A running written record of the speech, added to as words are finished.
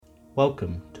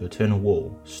Welcome to Eternal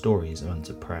Wall, Stories of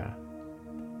Answered Prayer.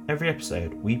 Every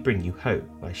episode we bring you hope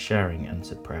by sharing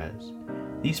answered prayers.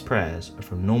 These prayers are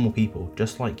from normal people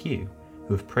just like you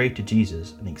who have prayed to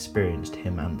Jesus and experienced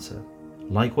Him answer.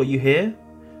 Like what you hear?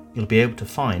 You'll be able to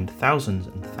find thousands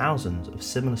and thousands of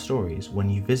similar stories when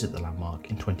you visit the landmark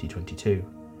in 2022,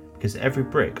 because every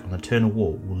brick on Eternal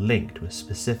Wall will link to a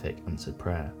specific answered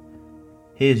prayer.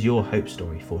 Here's your hope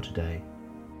story for today.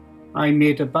 I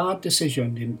made a bad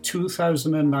decision in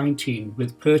 2019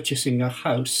 with purchasing a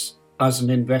house as an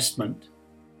investment.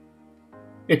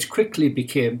 It quickly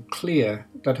became clear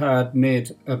that I had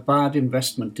made a bad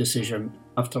investment decision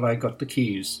after I got the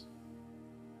keys.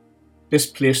 This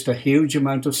placed a huge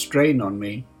amount of strain on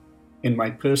me in my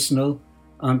personal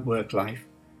and work life,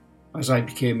 as I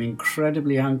became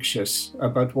incredibly anxious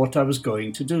about what I was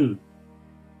going to do.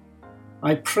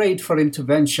 I prayed for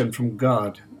intervention from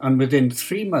God, and within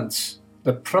 3 months,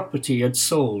 the property had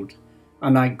sold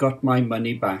and I got my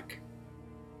money back.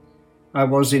 I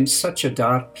was in such a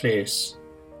dark place,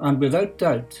 and without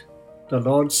doubt, the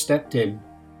Lord stepped in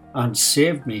and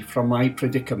saved me from my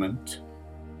predicament.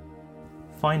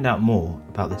 Find out more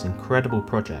about this incredible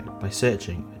project by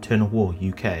searching Eternal Wall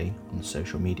UK on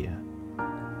social media.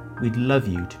 We'd love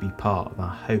you to be part of our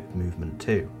hope movement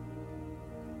too.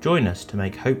 Join us to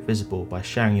make hope visible by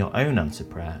sharing your own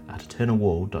answered prayer at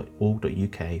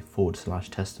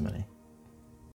eternalwall.org.uk/testimony.